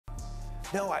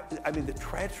No, I mean the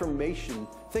transformation,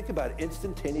 think about it,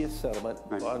 instantaneous settlement,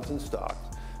 bonds and stocks.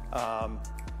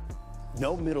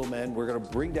 No middlemen, we're going to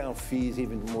bring down fees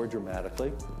even more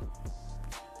dramatically.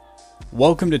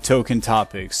 Welcome to Token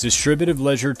Topics, Distributive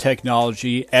Ledger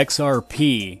Technology,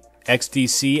 XRP,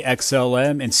 XDC,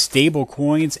 XLM, and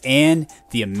stablecoins, and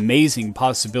the amazing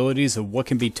possibilities of what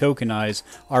can be tokenized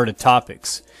are the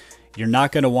topics. You're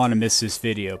not going to want to miss this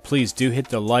video. Please do hit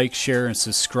the like, share, and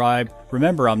subscribe.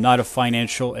 Remember, I'm not a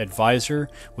financial advisor.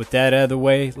 With that out of the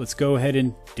way, let's go ahead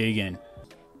and dig in.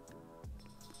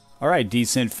 Alright,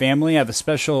 DCENT family, I have a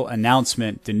special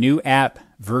announcement. The new app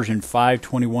version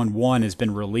 5.21.1 has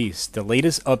been released. The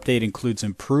latest update includes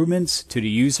improvements to the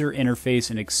user interface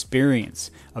and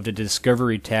experience of the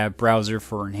Discovery tab browser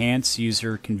for enhanced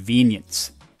user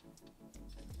convenience.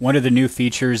 One of the new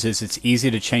features is it's easy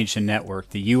to change the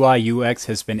network. The UI UX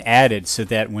has been added so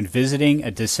that when visiting a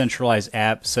decentralized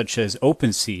app such as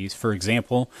OpenSea, for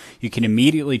example, you can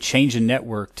immediately change the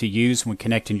network to use when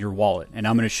connecting your wallet. And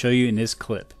I'm going to show you in this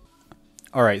clip.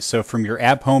 Alright, so from your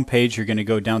app homepage, you're going to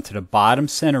go down to the bottom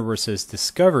center where it says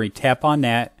Discovery, tap on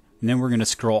that, and then we're going to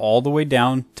scroll all the way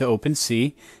down to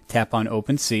OpenSea, tap on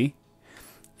OpenSea,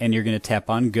 and you're going to tap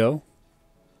on Go.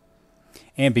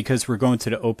 And because we're going to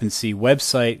the OpenSea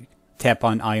website, tap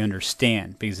on I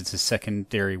understand because it's a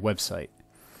secondary website.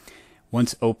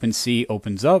 Once OpenSea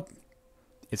opens up,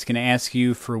 it's going to ask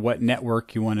you for what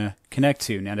network you want to connect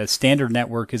to. Now the standard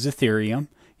network is Ethereum.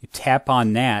 You tap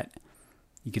on that,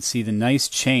 you can see the nice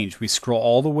change. We scroll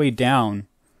all the way down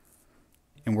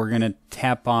and we're going to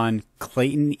tap on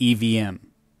Clayton EVM.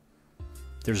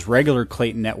 There's regular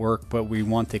Clayton network, but we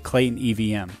want the Clayton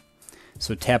EVM.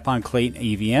 So tap on Clayton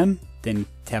EVM. Then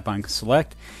tap on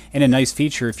select, and a nice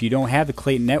feature, if you don't have the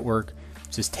Clayton network,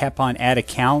 just tap on add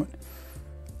account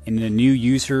and the new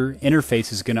user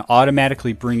interface is going to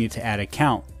automatically bring you to add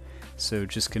account. So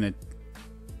just going to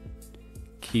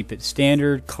keep it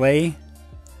standard, Clay,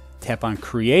 tap on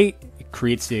create, it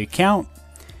creates the account,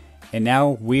 and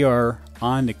now we are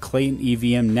on the Clayton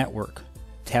EVM network.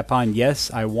 Tap on yes,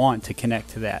 I want to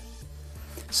connect to that.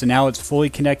 So now it's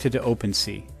fully connected to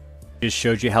OpenSea. Just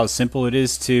showed you how simple it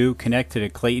is to connect to the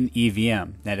Clayton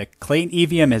EVM. Now the Clayton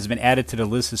EVM has been added to the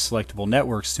list of selectable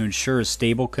networks to ensure a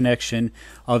stable connection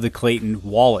of the Clayton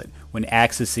wallet when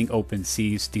accessing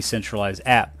OpenSea's decentralized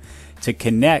app. To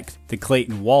connect the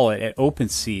Clayton wallet at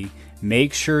OpenSea,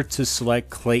 make sure to select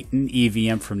Clayton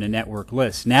EVM from the network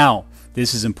list. Now,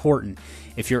 this is important.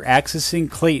 If you're accessing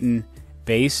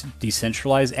Clayton-based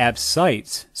decentralized app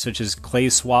sites such as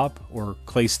ClaySwap or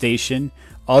ClayStation,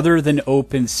 other than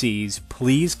OpenSea's,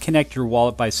 please connect your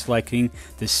wallet by selecting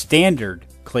the standard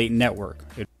Clayton network.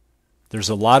 There's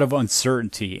a lot of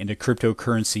uncertainty in the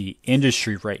cryptocurrency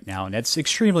industry right now, and that's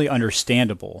extremely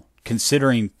understandable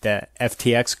considering that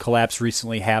FTX collapse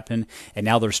recently happened, and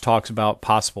now there's talks about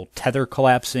possible Tether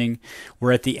collapsing.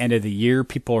 We're at the end of the year.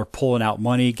 People are pulling out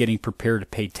money, getting prepared to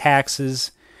pay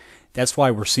taxes. That's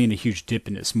why we're seeing a huge dip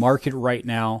in this market right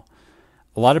now.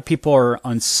 A lot of people are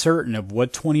uncertain of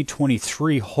what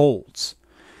 2023 holds,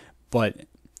 but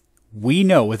we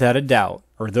know without a doubt,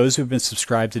 or those who have been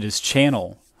subscribed to this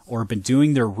channel or have been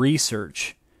doing their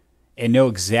research and know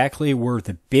exactly where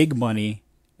the big money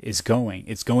is going.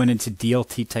 It's going into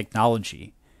DLT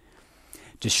technology.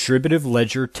 Distributive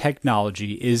ledger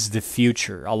technology is the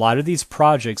future. A lot of these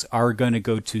projects are going to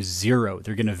go to zero.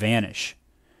 They're going to vanish.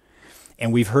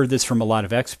 And we've heard this from a lot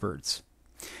of experts.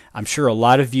 I'm sure a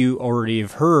lot of you already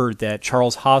have heard that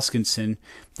Charles Hoskinson,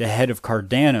 the head of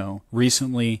Cardano,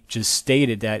 recently just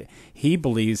stated that he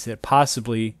believes that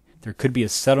possibly there could be a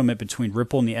settlement between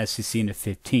Ripple and the SEC on the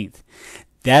 15th.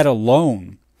 That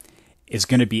alone is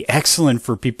going to be excellent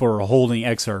for people who are holding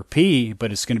XRP,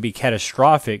 but it's going to be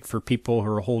catastrophic for people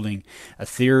who are holding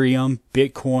Ethereum,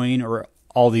 Bitcoin, or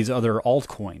all these other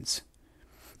altcoins.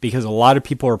 Because a lot of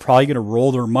people are probably going to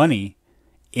roll their money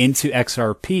into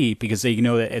XRP because they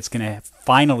know that it's going to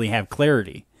finally have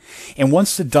clarity. And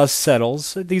once the dust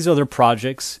settles, these other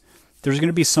projects, there's going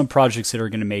to be some projects that are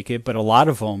going to make it, but a lot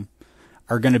of them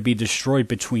are going to be destroyed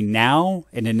between now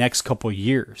and the next couple of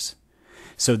years.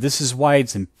 So this is why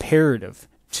it's imperative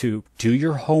to do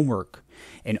your homework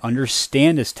and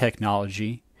understand this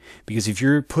technology, because if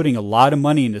you're putting a lot of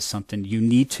money into something, you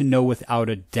need to know without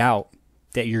a doubt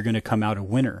that you're going to come out a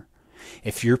winner.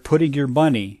 If you're putting your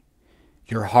money,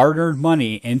 your hard-earned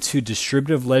money, into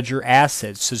distributive ledger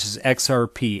assets such as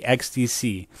XRP,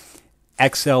 XDC,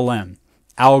 XLM,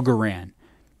 Algorand,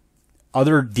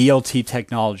 other DLT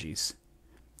technologies,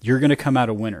 you're going to come out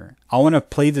a winner. I want to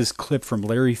play this clip from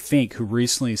Larry Fink, who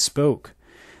recently spoke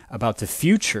about the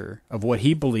future of what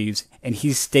he believes, and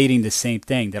he's stating the same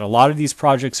thing, that a lot of these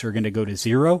projects are going to go to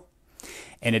zero,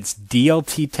 and it's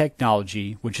DLT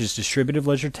technology, which is distributive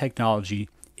ledger technology,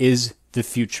 is the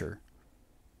future.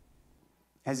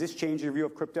 Has this changed your view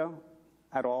of crypto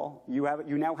at all? You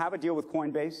now have a deal with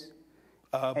Coinbase,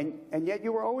 and yet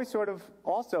you were always sort of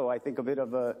also, I think, a bit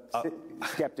of a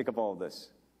skeptic of all of this.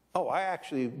 Oh, I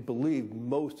actually believe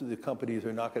most of the companies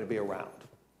are not going to be around.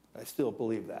 I still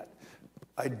believe that.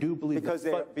 I do believe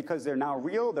because they're now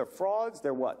real, they're frauds,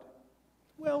 they're what?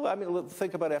 Well, I mean,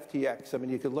 think about FTX. I mean,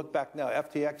 you could look back now.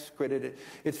 FTX created it.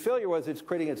 Its failure was it's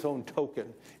creating its own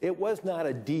token. It was not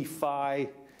a DeFi.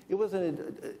 It wasn't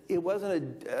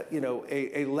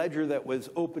a ledger that was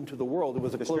open to the world. It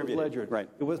was a closed ledger. Right.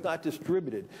 It was not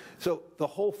distributed. So the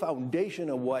whole foundation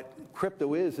of what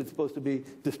crypto is, it's supposed to be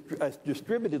a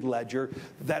distributed ledger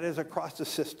that is across the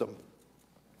system.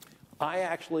 I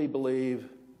actually believe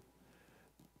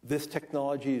this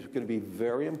technology is going to be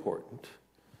very important.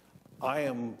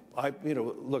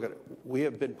 Look at it. We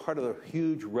have been part of the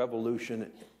huge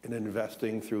revolution in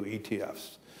investing through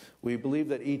ETFs. We believe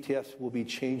that ETFs will be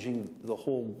changing the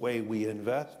whole way we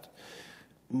invest.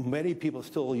 Many people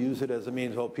still use it as a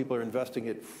means, people are investing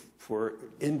it for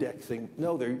indexing.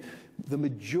 No, the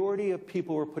majority of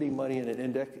people who are putting money in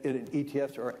in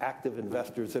ETFs are active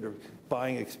investors that are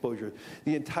buying exposure.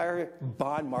 The entire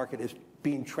bond market is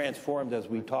being transformed as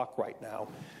we talk right now.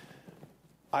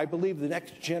 I believe the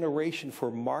next generation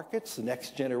for markets, the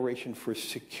next generation for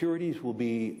securities will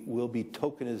be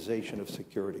tokenization of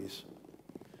securities.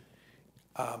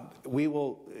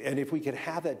 And if we can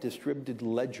have that distributed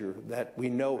ledger that we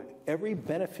know every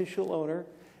beneficial owner,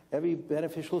 every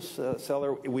beneficial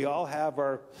seller, we all have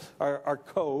our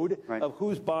code of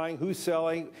who's buying, who's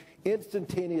selling,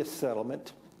 instantaneous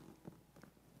settlement.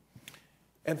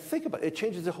 And think about it, it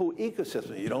changes the whole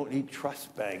ecosystem. You don't need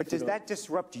trust banks. But does that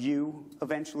disrupt you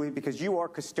eventually? Because you are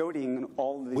custodying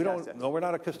all of these assets. No, we're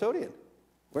not a custodian.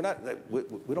 We're not,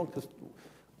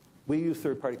 we use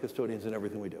third-party custodians in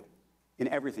everything we do. In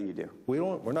everything you do?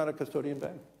 We're not a custodian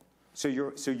bank. So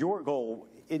your goal,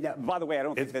 by the way, I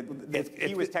don't think that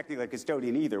he was technically a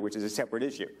custodian either, which is a separate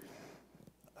issue.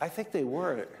 I think they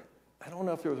were. I don't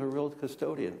know if there was a real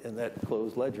custodian in that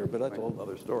closed ledger, but that's a whole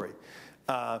other story.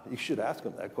 You should ask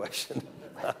him that question.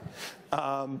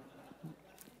 No,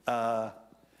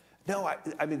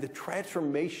 I mean, the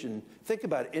transformation, think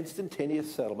about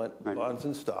instantaneous settlement, bonds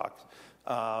and stocks.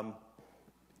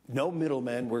 No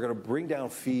middlemen. We're going to bring down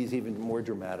fees even more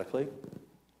dramatically.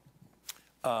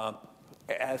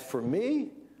 As for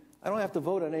me, I don't have to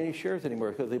vote on any shares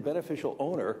anymore because the beneficial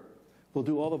owner will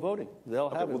do all the voting. They'll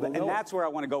have it. And that's where I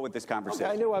want to go with this conversation.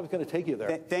 Okay, I knew I was going to take you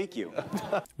there. Thank you.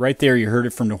 Right there, you heard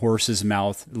it from the horse's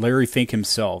mouth. Larry Fink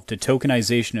himself, the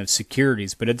tokenization of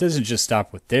securities, but it doesn't just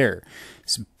stop with there.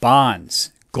 It's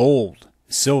bonds, gold,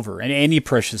 silver, and any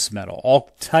precious metal,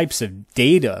 all types of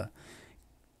data.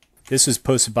 This was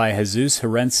posted by Jesus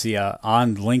Herencia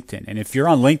on LinkedIn. And if you're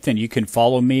on LinkedIn, you can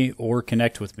follow me or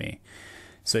connect with me.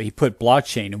 So he put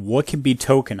blockchain and what can be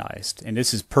tokenized. And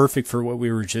this is perfect for what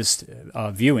we were just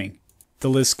viewing. The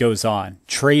list goes on.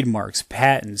 Trademarks,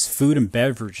 patents, food and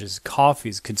beverages,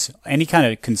 coffees, any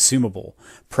kind of consumable,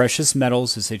 precious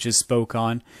metals, as I just spoke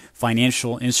on,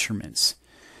 financial instruments,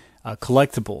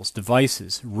 collectibles,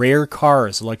 devices, rare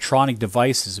cars, electronic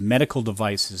devices, medical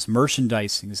devices,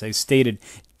 merchandising, as I stated,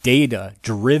 data,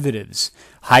 derivatives,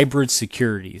 hybrid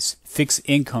securities, fixed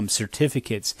income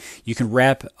certificates. You can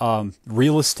wrap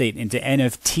real estate into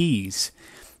NFTs,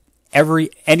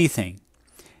 anything.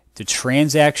 The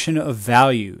transaction of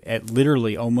value at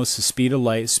literally almost the speed of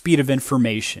light, speed of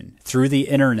information through the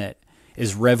internet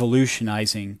is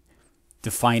revolutionizing the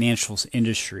financials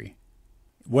industry.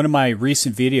 One of my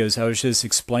recent videos, I was just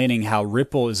explaining how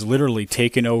Ripple is literally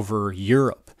taking over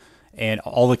Europe. And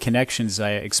all the connections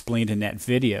I explained in that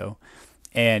video.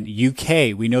 And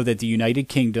UK, we know that the United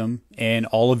Kingdom and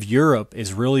all of Europe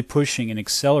is really pushing and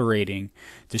accelerating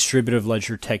distributive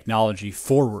ledger technology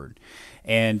forward.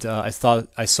 And I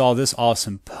saw this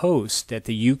awesome post that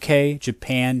the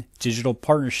UK-Japan digital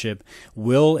partnership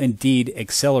will indeed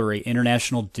accelerate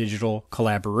international digital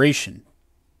collaboration.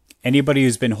 Anybody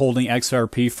who's been holding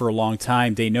XRP for a long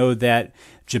time, they know that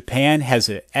Japan has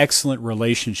an excellent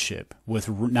relationship with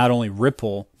not only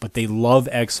Ripple, but they love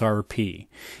XRP.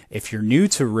 If you're new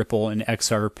to Ripple and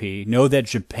XRP, know that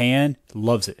Japan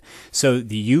loves it. So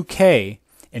the UK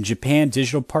and Japan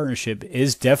digital partnership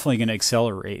is definitely going to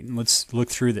accelerate. And let's look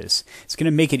through this. It's going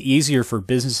to make it easier for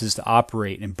businesses to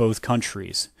operate in both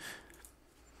countries.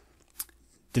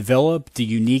 Develop the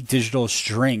unique digital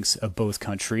strengths of both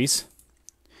countries.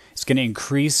 It's going to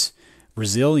increase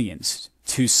resilience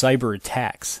to cyber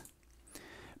attacks,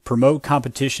 promote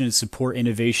competition and support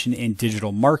innovation in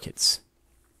digital markets.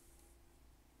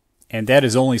 And that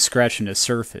is only scratching the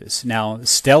surface. Now,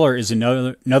 Stellar is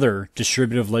another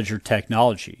distributive ledger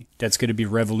technology that's going to be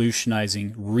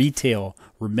revolutionizing retail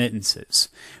remittances,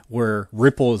 where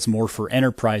Ripple is more for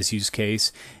enterprise use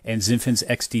case and XINFIN's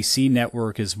XDC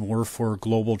network is more for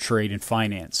global trade and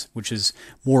finance, which is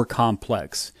more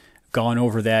complex. I've gone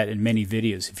over that in many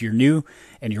videos. If you're new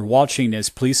and you're watching this,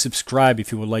 please subscribe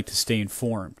if you would like to stay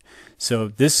informed. So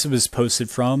this was posted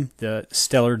from the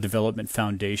Stellar Development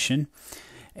Foundation.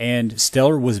 And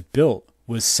Stellar was built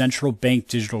with central bank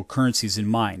digital currencies in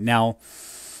mind. Now,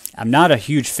 I'm not a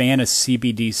huge fan of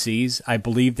CBDCs. I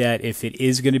believe that if it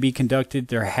is going to be conducted,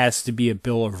 there has to be a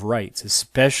Bill of Rights,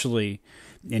 especially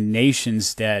in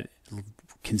nations that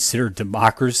consider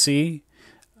democracy.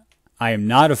 I am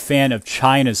not a fan of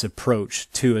China's approach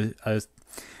to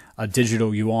a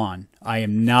digital yuan. I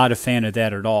am not a fan of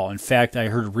that at all. In fact, I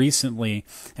heard recently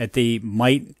that they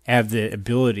might have the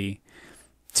ability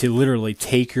to literally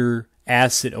take your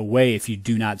asset away if you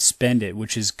do not spend it,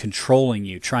 which is controlling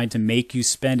you, trying to make you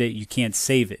spend it. You can't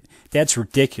save it. That's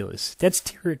ridiculous. That's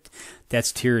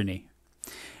tyranny.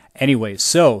 Anyway,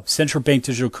 so central bank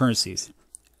digital currencies.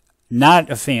 Not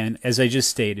a fan, as I just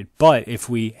stated, but if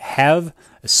we have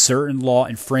a certain law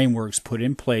and frameworks put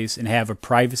in place and have a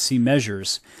privacy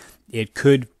measures, it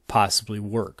could possibly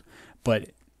work. But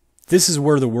this is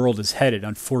where the world is headed,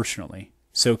 unfortunately.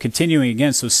 So continuing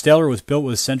again, so Stellar was built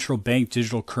with central bank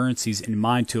digital currencies in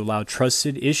mind to allow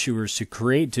trusted issuers to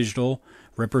create digital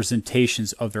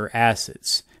representations of their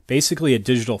assets. Basically a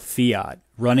digital fiat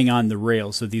running on the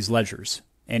rails of these ledgers.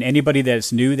 And anybody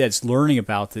that's new that's learning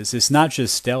about this, it's not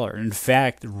just Stellar. In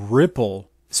fact,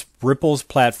 Ripple's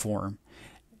platform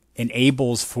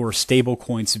enables for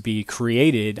stablecoins to be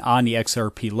created on the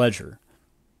XRP ledger.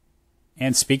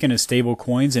 And speaking of stable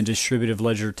coins and distributive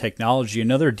ledger technology,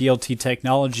 another DLT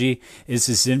technology is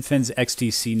the XINFIN's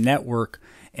XDC network.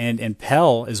 And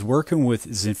Impel is working with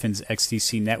XINFIN's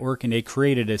XDC network, and they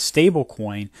created a stable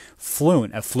coin,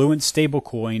 Fluent, a Fluent stable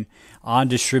coin on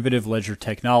distributive ledger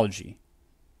technology.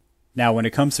 Now, when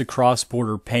it comes to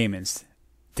cross-border payments,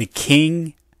 the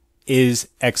king is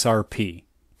XRP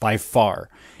by far.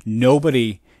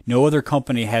 No other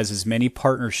company has as many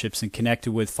partnerships and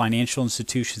connected with financial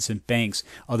institutions and banks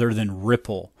other than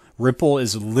Ripple. Ripple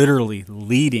is literally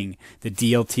leading the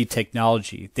DLT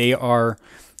technology. They are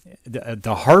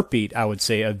the heartbeat, I would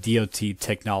say, of DLT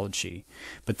technology.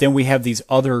 But then we have these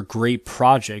other great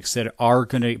projects that are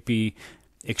going to be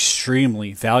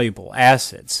extremely valuable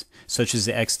assets, such as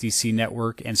the XDC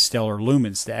network and Stellar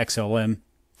Lumens, the XLM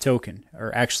token,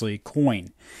 or actually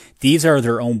coin. These are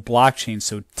their own blockchains.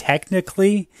 So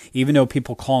technically, even though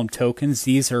people call them tokens,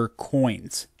 these are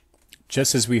coins.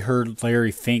 Just as we heard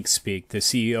Larry Fink speak, the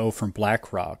CEO from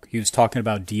BlackRock, he was talking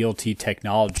about DLT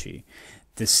technology.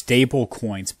 The stable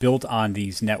coins built on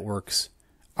these networks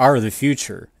are the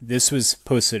future. This was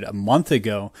posted a month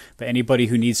ago, but anybody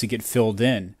who needs to get filled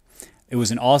in, it was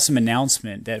an awesome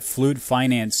announcement that Fluid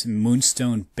Finance and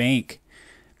Moonstone Bank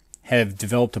have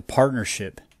developed a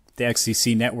partnership. The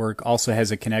XDC network also has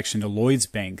a connection to Lloyds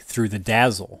Bank through the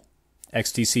Dazzle.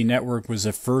 XDC network was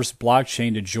the first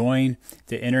blockchain to join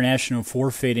the International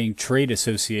Forfeiting Trade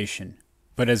Association.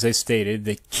 But as I stated,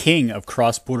 the king of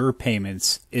cross-border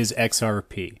payments is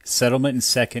XRP. Settlement in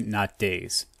second, not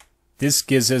days. This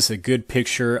gives us a good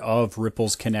picture of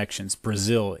Ripple's connections.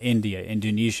 Brazil, India,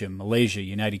 Indonesia, Malaysia,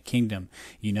 United Kingdom,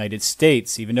 United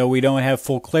States. Even though we don't have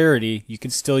full clarity, you can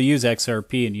still use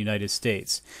XRP in the United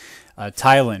States.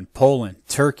 Thailand, Poland,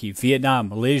 Turkey, Vietnam,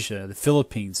 Malaysia, the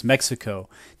Philippines, Mexico.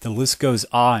 The list goes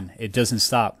on. It doesn't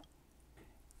stop.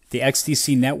 The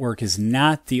XDC network is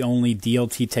not the only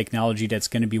DLT technology that's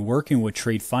going to be working with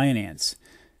trade finance.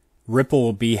 Ripple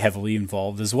will be heavily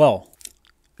involved as well.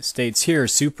 It states here,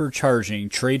 supercharging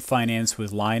trade finance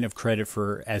with line of credit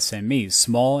for SMEs.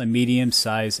 Small and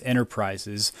medium-sized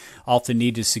enterprises often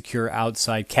need to secure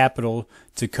outside capital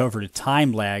to cover the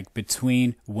time lag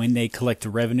between when they collect the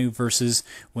revenue versus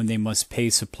when they must pay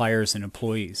suppliers and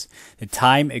employees. The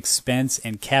time, expense,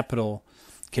 and capital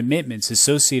commitments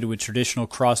associated with traditional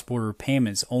cross-border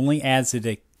payments only adds to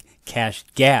the cash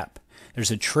gap.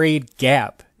 There's a trade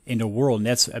gap in the world, and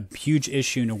that's a huge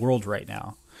issue in the world right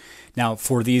now. Now,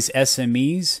 for these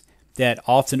SMEs that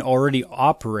often already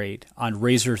operate on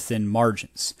razor-thin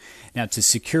margins. Now, to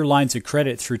secure lines of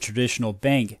credit through traditional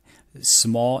bank,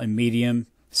 small and medium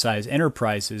size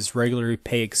enterprises regularly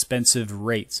pay expensive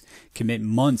rates, commit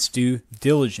months due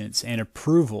diligence and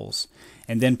approvals,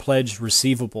 and then pledge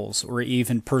receivables or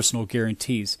even personal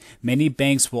guarantees. Many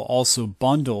banks will also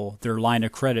bundle their line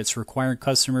of credits, requiring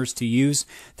customers to use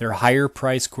their higher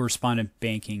price correspondent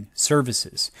banking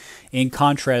services. In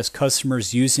contrast,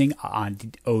 customers using on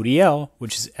ODL,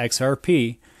 which is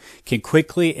XRP, can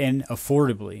quickly and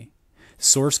affordably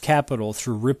source capital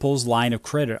through Ripple's line of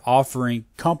credit, offering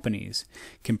companies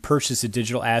can purchase a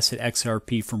digital asset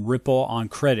XRP from Ripple on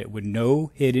credit with no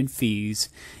hidden fees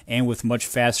and with much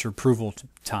faster approval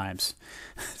times,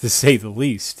 to say the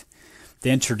least,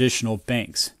 than traditional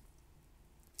banks.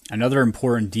 Another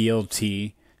important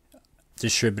DLT,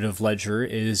 distributive ledger,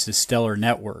 is the Stellar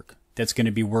network that's going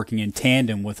to be working in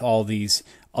tandem with all these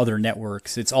other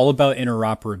networks. It's all about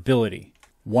interoperability.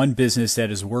 One business that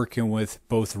is working with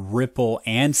both Ripple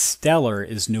and Stellar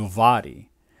is Novati.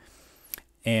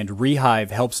 And Rehive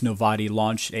helps Novati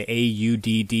launch a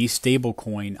AUDD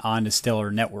stablecoin on the Stellar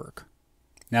network.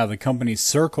 Now, the company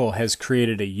Circle has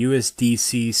created a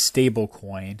USDC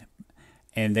stablecoin,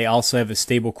 and they also have a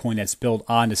stablecoin that's built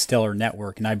on the Stellar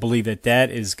network. And I believe that that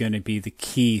is going to be the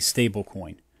key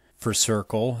stablecoin for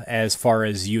Circle as far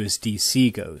as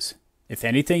USDC goes. If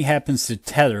anything happens to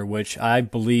Tether, which I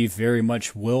believe very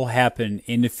much will happen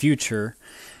in the future,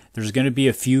 there's going to be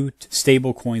a few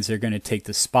stable coins that are going to take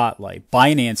the spotlight.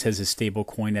 Binance has a stable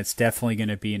coin that's definitely going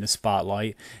to be in the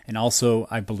spotlight. And also,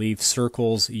 I believe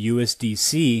Circle's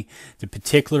USDC, the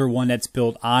particular one that's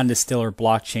built on the Stellar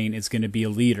blockchain, is going to be a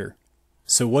leader.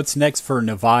 So what's next for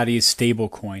Novati's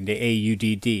stablecoin, the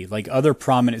AUDD? Like other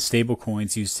prominent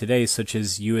stablecoins used today, such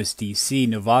as USDC,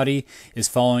 Novati is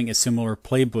following a similar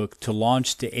playbook to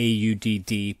launch the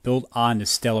AUDD built on the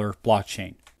Stellar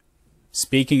blockchain.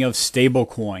 Speaking of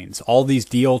stablecoins, all these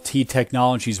DLT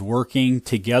technologies working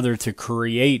together to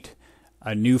create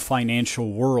a new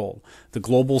financial world. The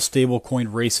global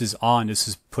stablecoin race is on. This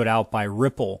is put out by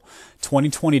Ripple.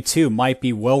 2022 might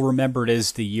be well remembered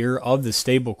as the year of the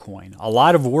stablecoin. A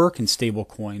lot of work in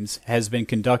stablecoins has been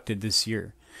conducted this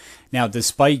year. Now,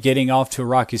 despite getting off to a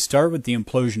rocky start with the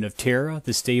implosion of Terra,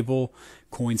 the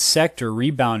stablecoin sector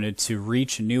rebounded to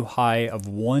reach a new high of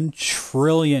 $1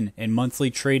 trillion in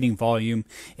monthly trading volume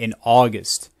in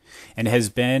August, and has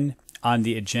been on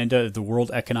the agenda of the World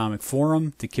Economic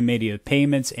Forum, the Committee of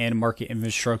Payments and Market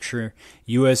Infrastructure,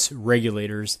 U.S.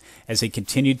 regulators, as they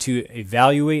continue to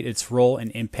evaluate its role and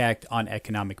impact on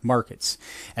economic markets.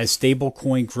 As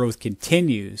stablecoin growth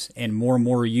continues and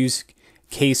more use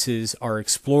cases are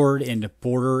explored in the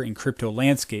border and crypto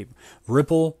landscape,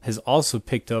 Ripple has also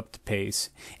picked up the pace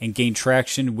and gained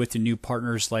traction with the new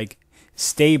partners like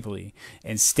Stably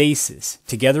and Stasis.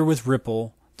 Together with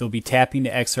Ripple, they'll be tapping the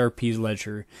XRP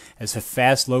ledger as a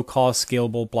fast, low-cost,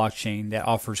 scalable blockchain that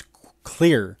offers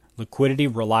clear liquidity,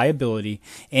 reliability,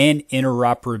 and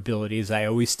interoperability. As I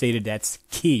always stated, that's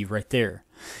key right there.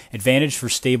 Advantage for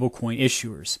stablecoin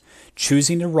issuers.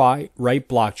 Choosing the right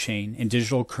blockchain and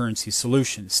digital currency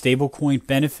solution. Stablecoin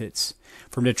benefits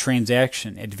from the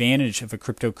transaction advantage of a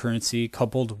cryptocurrency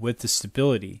coupled with the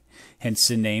stability, hence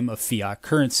the name of fiat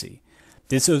currency.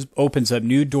 This opens up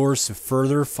new doors to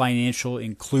further financial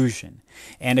inclusion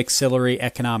and accelerate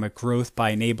economic growth by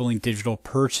enabling digital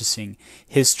purchasing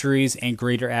histories and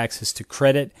greater access to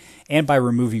credit, and by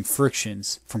removing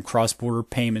frictions from cross-border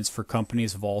payments for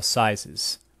companies of all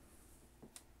sizes.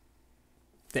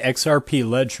 The XRP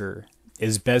ledger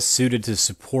is best suited to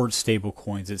support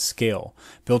stablecoins at scale,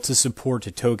 built to support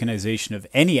the tokenization of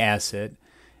any asset,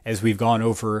 as we've gone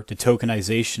over the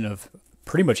tokenization of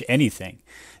pretty much anything.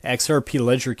 XRP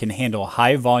Ledger can handle a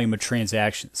high volume of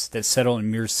transactions that settle in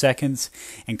mere seconds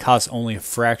and cost only a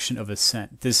fraction of a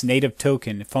cent. This native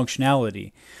token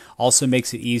functionality also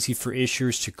makes it easy for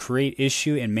issuers to create,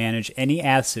 issue, and manage any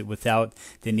asset without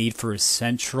the need for a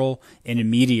central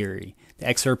intermediary. The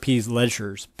XRP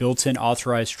Ledger's built-in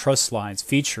authorized trust lines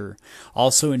feature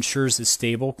also ensures that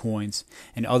stable coins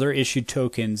and other issued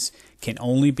tokens can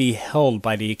only be held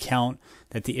by the account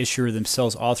that the issuer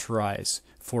themselves authorized,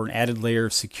 for an added layer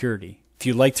of security. If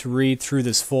you'd like to read through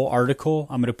this full article,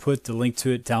 I'm going to put the link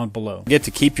to it down below. Get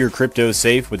to keep your crypto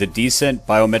safe with a DCENT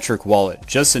Biometric wallet.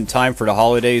 Just in time for the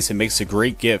holidays, it makes a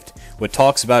great gift. With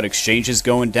talks about exchanges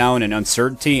going down and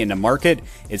uncertainty in the market,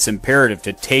 it's imperative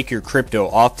to take your crypto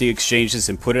off the exchanges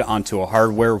and put it onto a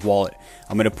hardware wallet.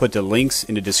 I'm going to put the links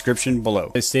in the description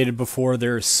below. As stated before,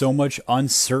 there is so much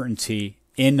uncertainty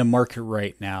in the market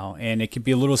right now, and it can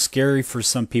be a little scary for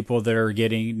some people that are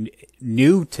getting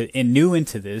new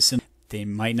into this, and they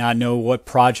might not know what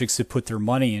projects to put their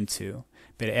money into.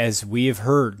 But as we have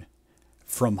heard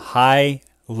from high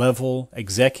level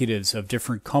executives of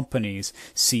different companies,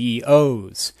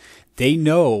 CEOs, they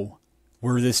know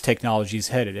where this technology is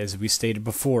headed, as we stated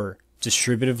before,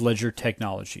 distributive ledger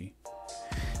technology.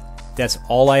 That's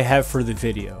all I have for the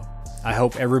video. I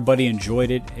hope everybody enjoyed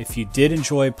it. If you did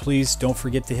enjoy, please don't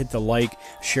forget to hit the like,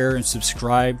 share, and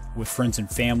subscribe with friends and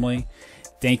family.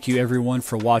 Thank you everyone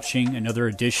for watching another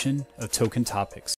edition of Token Topics.